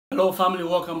Hello family,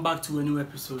 welcome back to a new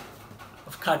episode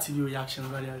of Kart TV Reactions.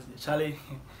 Charlie,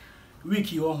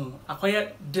 wiki on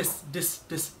acquire this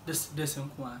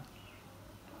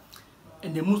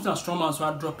and the most StrongMan so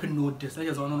I dropping no this. I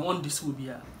just on this will be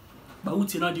a but we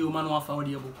not the woman who found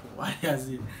the book. Why has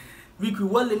it? Wiki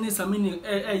well in this, I mean,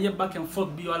 a back and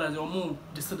forth be all as your moon,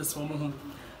 this is the home.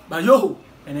 But yo,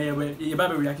 and you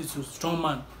better reacted to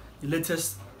StrongMan, the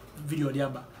latest video the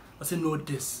other. I say no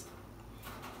this.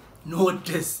 No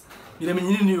this. You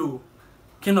know,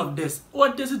 kind of this.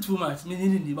 What this is too much.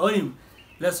 But him,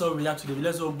 let's all react to the video.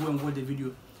 Let's all go and watch the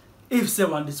video. If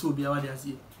someone this will be our day.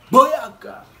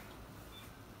 Boyaka.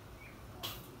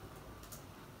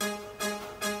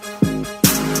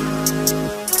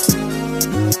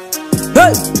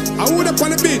 Hey, I would up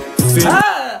on a beat.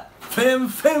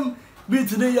 FimFim beat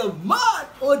today. You're mad.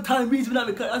 All time beat without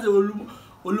the car. I said,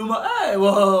 Oluma. Hey,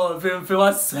 wow, FimFim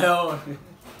was hell.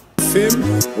 Fim,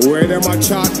 where them a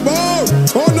chat about?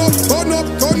 Turn up.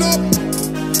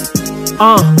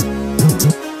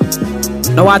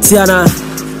 Now what's here now?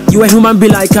 You a human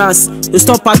being like us. You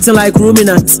stop acting like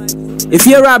ruminants. If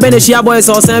you're a Benishia boys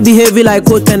or some behavior like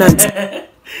co-tenant. Hey,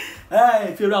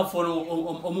 if you're up for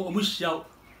shout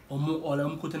or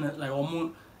co-tenant like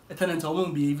a tenant or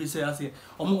won't be if you say I say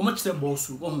much say boss.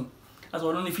 As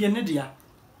well if you're an idiot.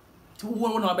 To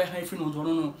one of my high friends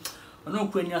no. I know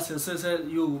when you say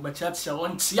you, but chat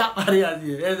want area.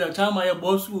 There's a time I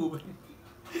boss.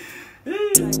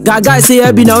 Guys say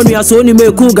I be now only as only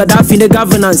make cool Gaddafi in the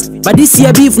governance. But this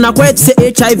year beef na quite say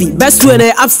HIV. Best way in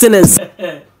abstinence.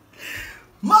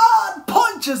 Mad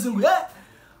punches in I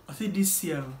say this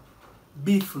year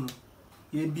beef no.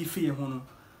 You beef here hono.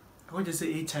 I want to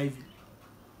say HIV.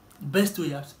 Best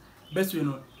way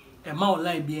no. A man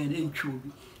line be and true.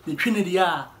 The Trinity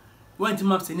are. Went to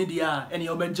maps in India and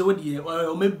you'll be Jody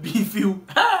or maybe you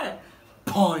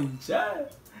points. Yo,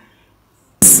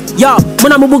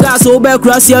 when I'm a buga so bad,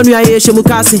 Crassian, you are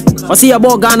Shemukasi. Or see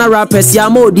about Ghana rappers,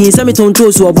 Yamodi, Semiton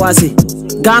Toes or Bossy.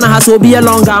 Ghana has to be a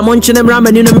longer, munching them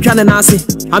ramen in them trying nasi.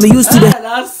 I'm used to the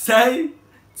last say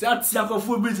that's your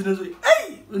full business.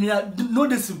 Hey, no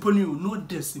disimpony, no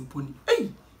disimpony. Hey,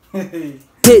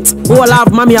 hit, oh, I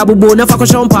love Mammy Abu, never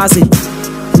question passing.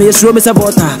 May you show me some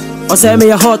water. Or say me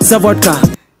a hot say vodka.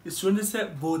 It's when they say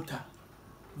voter.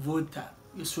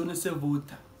 It's when they say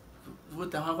voter.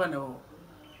 How can no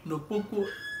poco?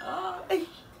 Hey.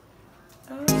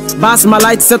 Bass my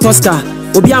light set Oscar.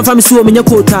 Obi am fami so me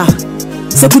nyakota.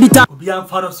 Sekudita. Obi am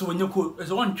faro so nyako.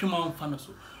 It's one trim am fano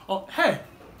so. Oh hey.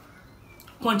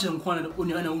 Punch and corner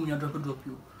only ana unya drop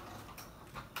you.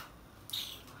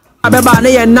 Abeba na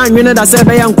ye nan nwene da se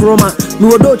be yan kroma. Me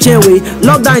wodo chenwe.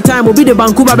 Lockdown time obi de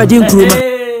Vancouver be din kroma.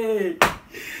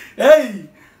 Hey,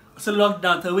 so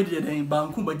lockdown to we did in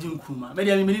Vancouver Jim Kuma.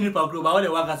 Maybe I'm in Park Road, but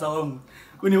what was our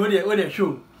when you were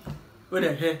show. Where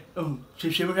the hair, she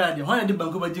had the one at the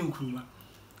Vancouver Jim Kuma.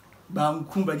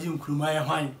 Vancouver Jim Kuma, I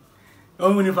find.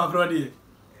 Oh, when you Park Road,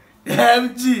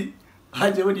 MG, I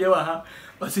do what you are,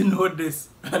 but in hold this.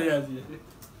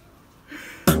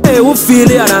 Hey, who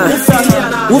feel it now?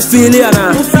 Who feel it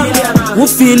now? Who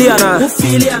feel it now?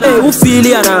 Hey, who feel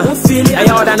it now?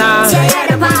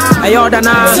 I order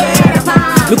now.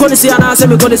 Me gonna say and say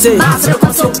me gonna say.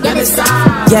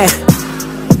 Yeah,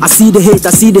 I see the hate.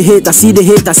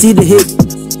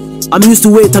 I'm used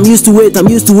to it.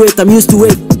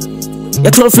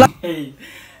 You can't fly. Hey,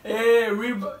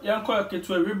 young call it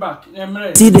to a reback.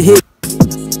 See the hate.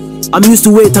 I'm used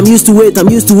to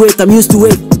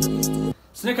it.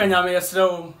 Snake and Yammy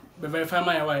slow, but verify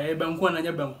my way, a bank one and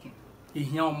your bank. He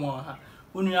hear more.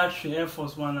 When you actually Air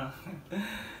Force One.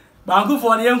 Banku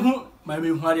for the young, my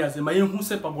being warriors, and my young who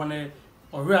set up one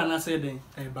or run as a day,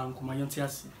 a bank, my young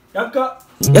Tiasi. Yanka,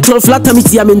 you can't flatter me,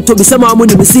 I mean, to be some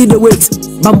money, we see the weight.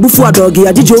 Bamboo for a doggy,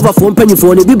 I did you over for penny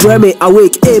for the big breme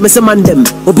awake, eh, Mr. Mandem,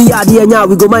 Obi Adia now,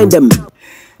 we go mind them.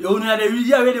 You only had a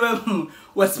year ready.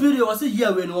 What spirit was a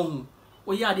year when home?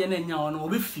 We are the end now and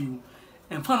with you.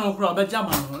 And fun of crowd, but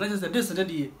Jaman, let's say this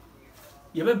day.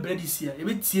 You better bread this year, you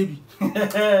better TV.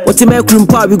 What's in my cream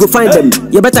pie? We go find them.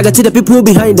 You better get to the people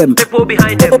behind them.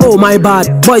 Oh my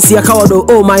bad, boys, you're coward.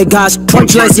 Oh my gosh,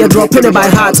 punchlines you're dropping by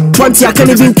heart. Once you can't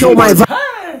even kill my vibe.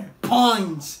 Hey,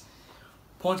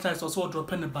 punchlines also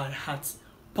dropping by heart.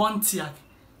 Pontiac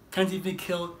can't even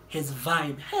kill his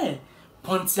vibe. Hey,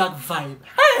 Pontiac vibe.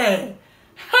 Hey,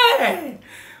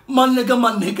 man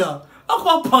nigga. I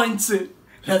want points it.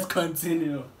 Let's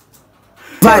continue.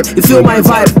 Vibe, you feel my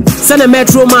vibe. Send a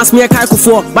metro mass me a kaiko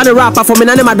for. Ban a rapper for me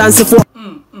and I'm dancing for.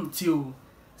 Tio.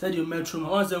 Said you metro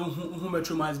mass. Who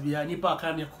metro mass be? I need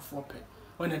can't for pay.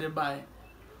 When they buy.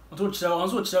 I told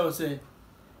you say.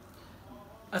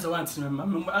 As I want to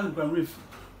remember, I'm riff.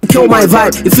 Kill my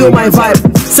vibe, you feel my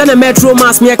vibe. Send a metro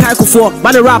mass me a kaiko for,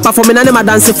 but a rapper for me and my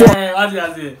dance for. As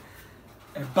a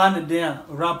band there,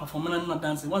 a rapper for me and not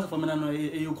dancing. Once for me and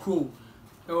a crow.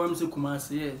 I'm so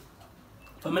Kumasi, yeah.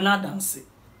 For me not dancing.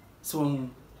 So,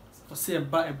 for say a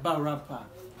bar rapper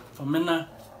for me and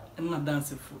not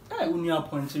dancing for. I wouldn't have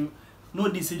point to no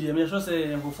decision. I should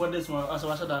say before this one, as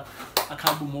I said, I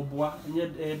can't be more and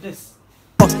yet this.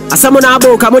 Asamona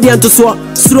abo kamodi anto so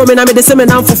suro me na me de se me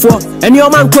namfo fo eni o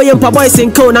man koye mpa boys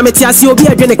nko na me ti ase obi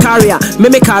adwene career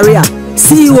me career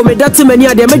see wo me date mani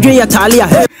ade me dwen ya talia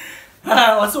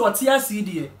ha waso wati ase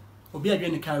die obi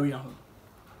adwene career ho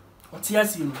wati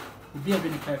ase no obi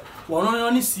adwene career wono no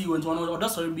ni see won wono odo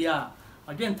so bia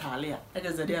adwene talia e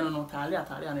je zede no talia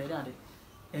na ide ade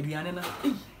aduane na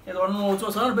e wono no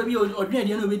so no baby odwene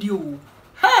de no obedi o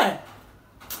ha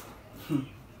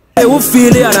Hey, who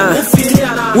feel it na?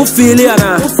 Who feel it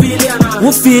na?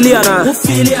 Who feel it na?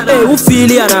 Hey, who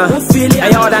feel it na?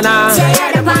 Ayodana,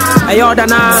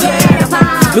 ayodana.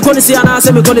 Me koni say ana,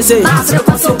 say me koni say.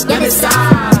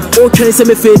 Okay, say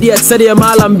me fade yet. Say the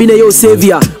malam bine yo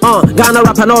savior. Ghana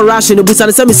rapper no rushing. The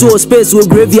busan say me so space wo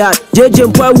graveyard. JJ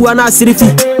mpo wu ana sirifi.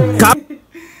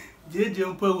 JJ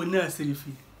mpo wu na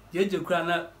sirifi. JJ kura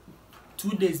na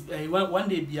 2 days. One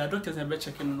day be a doctors have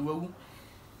checking wo.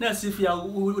 Let's see if you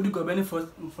would go benefit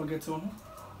forget on.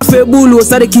 Febulu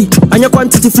Sadeki, and your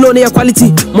quantity flow near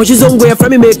quality. Mochizongo,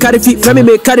 from me carry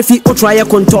fee, or try a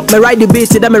contour. Me ride the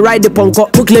base, then me ride the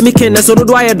ponko. Mukle me ken, so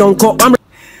do I don't call. I'm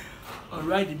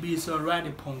ride the base or ride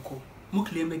the ponko.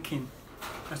 Mukle me ken.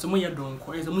 As a moya don't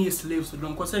call, as a moya slave, so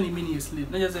don't cause any mini slave.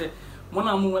 Now just say, one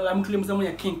I'm claiming some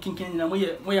king, and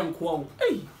way I'm quo.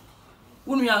 Hey,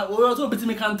 when we are also betting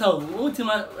me can't tell.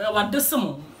 What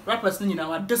decimal rappers in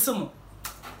our decimal.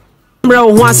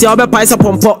 Once you're paisa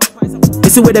pompo.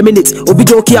 This is with a minute. Obi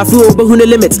joki a few over the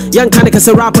limit. Young can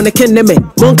a rap on the ken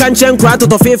name. Mon can chen cry to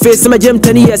the face. Some gem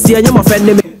 10 years. See, I'm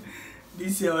offending me.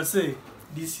 This year, I say,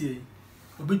 this year,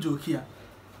 Obi joki a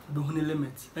the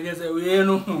limit. I guess we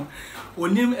know.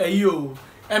 Onim a you,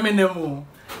 Eminem,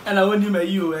 and I want him a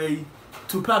you, a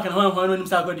Tupac and one him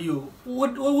Sakodi you.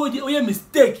 What would you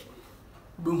mistake?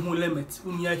 Boom limit.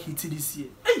 Unya hit this year.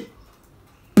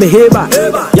 Behave,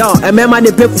 yo, and my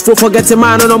money pay for forgetting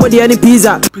man on any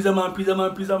pizza. Pizza man.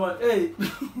 Hey,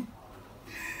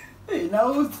 hey,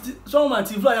 now StrongMan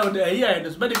TV fly out there. Yeah,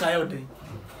 there's better guy out there.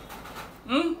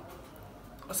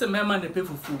 I said, my man, they pay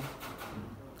for food.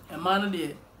 And man,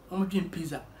 there, I'm doing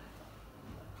pizza.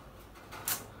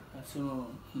 So,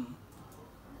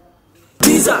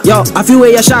 pizza. Yo, I feel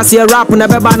where your shots here rap on a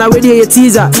baba now ready a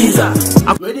teaser.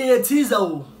 Ready a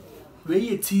teaser.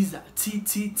 Ready a teaser.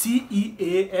 T-E-A-S-E-R.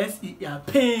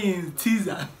 Pain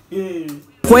teaser.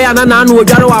 Where I know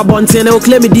Jaro Abonte and they'll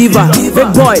claim me diva.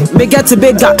 Big boy, me get to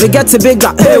bigger.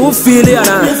 Hey, who feel it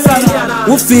na?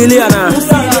 Who feel it na?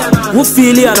 Who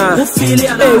feel it na?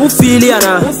 Hey, who feel it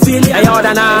na?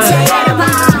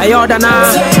 Ayodana.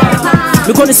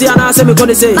 Me koni say ana, say me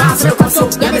koni say.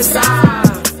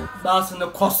 That's in the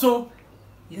Koso.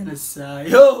 Yes,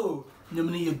 yo.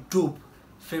 You dope.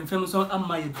 FimFim song and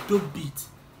my dope beat.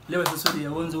 Lyrics so the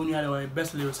ones only are the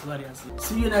best lyrics.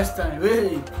 See you next time.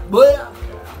 Hey, boy.